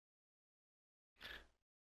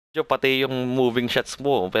Jo, pati yung moving shots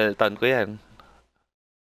mo, penaltan ko yan.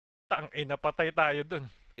 Tangina, patay tayo dun.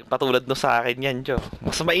 Yung patulad no sa akin yan, Jo.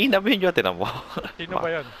 Mas mainam yun, Jo, tinan mo. Sino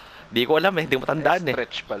ba yan? Di ko alam eh, di mo tandaan eh.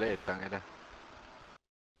 Stretch pala eh, tangina.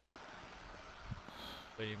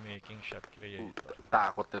 Playmaking shot creator.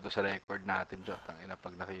 Takot na to sa record natin, Jo. Tangina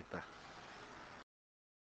pag nakita.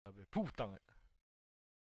 Sabi, putang.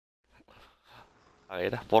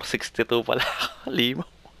 Okay na, 462 pala. Lima.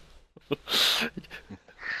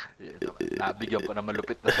 Nabigyan pa naman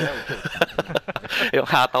lupit na sa'yo. Yung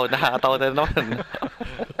hataw na naman.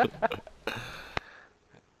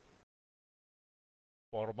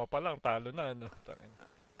 Forma pa lang, talo na ano. Tangina.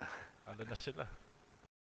 Talo na sila.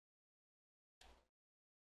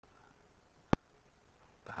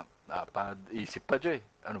 Isip pa, Jo eh.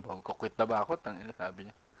 Ano ba, kukwit na ba ako? Tangina, sabi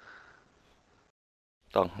niya.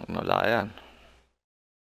 Tong, wala yan.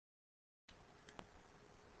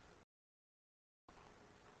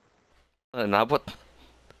 Nabot.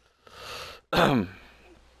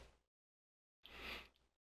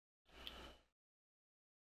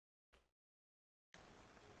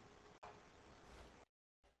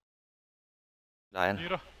 Wala yan.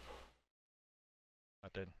 Tira.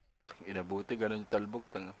 Atin. Inabuti, ganun yung talbog.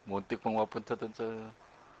 Muntik pang mapunta dun sa...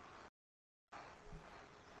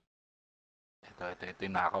 Ito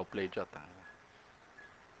yung knockout play, Jo.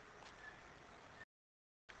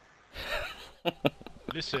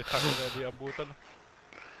 Bilis eh, tangina di abutan.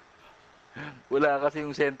 Wala kasi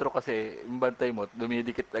yung sentro kasi, yung bantay mo,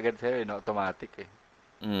 dumidikit agad sa'yo, no? Automatic eh.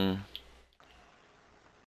 Mm.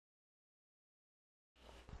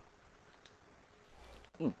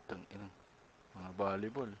 Tangina. Mga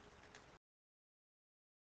volleyball.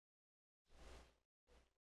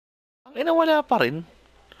 Ang ina, wala pa rin.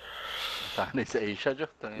 Sanay sa Asia,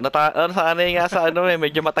 Jo. Sanay nga sa ano eh,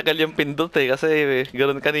 medyo matagal yung pindot eh, kasi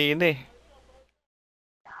ganoon kanina eh.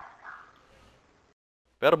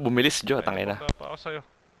 Pero bumilis, Jo, tangina. Punta pa ako sa'yo.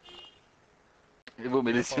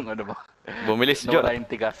 Bumilis yung ano mo. Bumilis, Jo. Nawala yung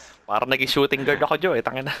tigas. Para naging shooting guard ako, Jo, eh,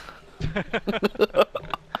 tangina.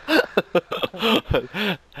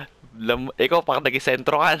 Ikaw, pag naging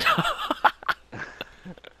sentro ka, no?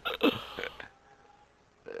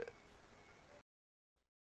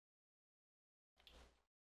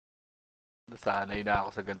 Nasanay na ako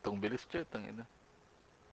sa gantong bilis, Jo. Tangina.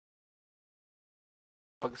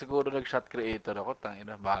 Pag siguro nag-shot creator ako,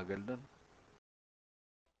 tangina, bagal nun.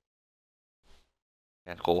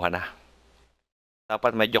 Yan, kuha na.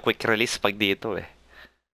 Dapat medyo quick release pag dito eh.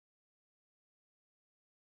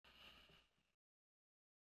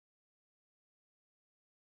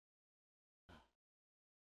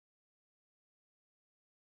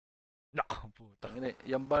 Nako, puta. Tangina,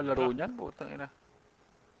 yan ba laro niyan? Putang ina.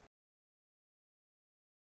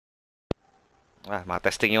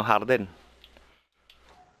 Matesting yung Harden.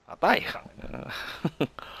 Patay.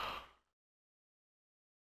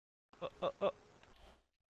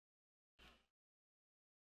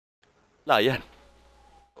 Layan.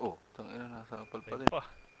 Oh, tangina, nasa kapal pa Rin rin. pa.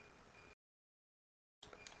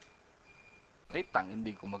 Ay,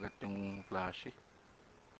 hindi kumagat yung flash eh.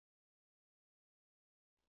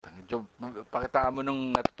 Job, pakitaan mo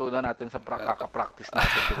nung natutunan natin sa kaka-practice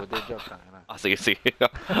natin. Diba, Job? Sige, sige.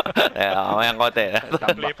 Mamayang konti.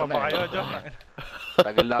 Play pa ba kayo, Jo?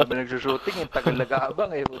 Tagal namin nagsushooting eh. Tagal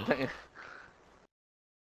nag-aabang eh.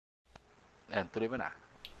 Ayan, tuloy mo na.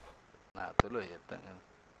 Natuloy.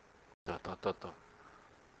 To. To.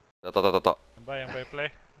 Yan ba play?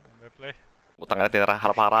 Yan ba play? Utang na tinara,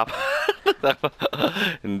 harap-harap.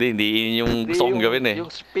 hindi yun yung gusto kong gawin eh.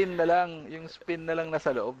 Yung spin na lang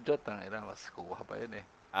nasa loob, Jot. Mas kuha pa yun eh.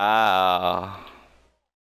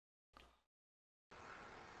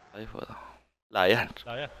 Ay po. Layan.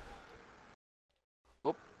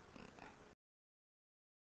 Oop.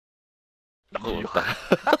 Puta.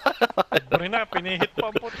 Bari na, pinihit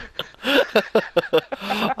pa ang puti.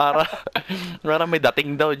 Para may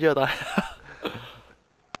dating daw dyan.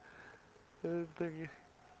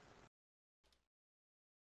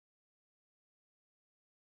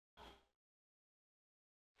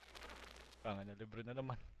 Tangina, libre na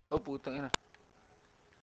naman. Oh, putang ina.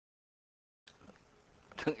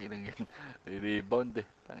 Tangina yun. Rebound eh.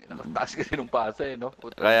 Tangina, mas taas kasi nung pasa eh, no?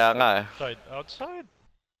 Kaya nga eh. Outside.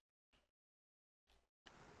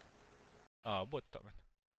 Abot, tangina.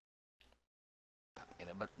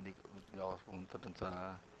 Tangina, ba't hindi ako pumunta dun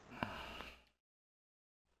sa...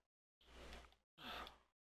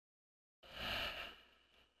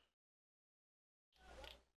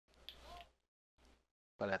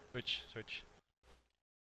 Palat. Switch.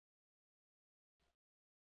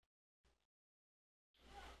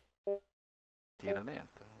 Tira na yan.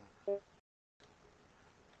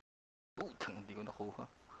 Putang, hindi ko nakuha.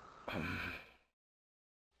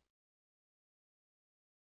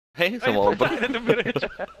 Hey, Ay, sumobra. putang ina, dumiretso.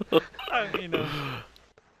 Ang ina.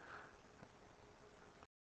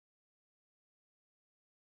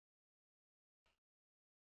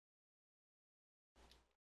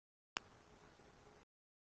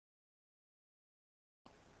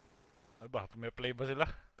 Ano ba? May play ba sila?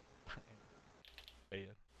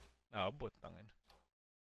 Ayun. Naabot, tangin.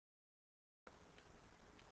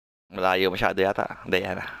 Malayo masyado yata. Hindi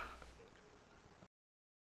yan.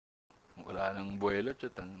 Wala nang buwelo,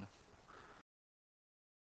 chutang.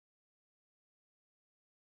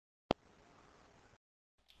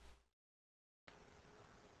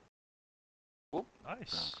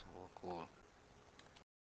 Nice. Cool.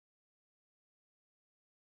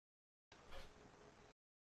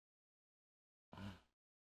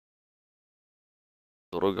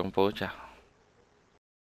 Turog ang pocha.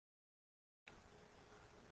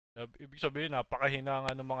 Ibig sabihin, napakahina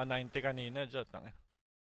nga ng mga 90 kanina dyan. Tangin.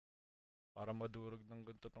 Para madurog ng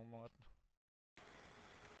ganito tong mga to.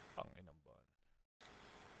 Tangin ang ba.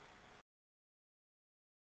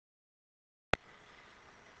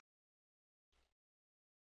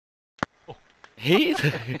 Hit!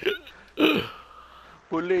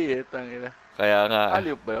 Huli eh, tangina. Kaya nga.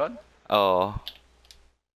 Alley-oop ba yun? Oo.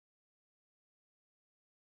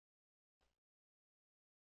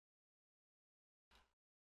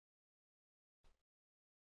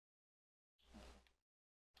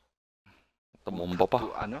 Tumumba pa.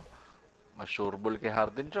 Ano? Mas-sureball kay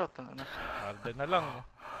Harden siya. Tangina. Harden na lang.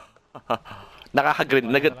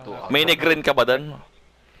 Nakaka-green. May nag-green ka ba doon?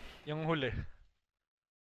 Yung huli.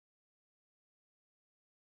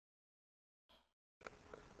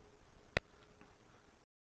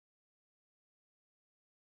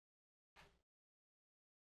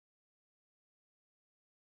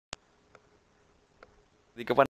 Hindi ka pa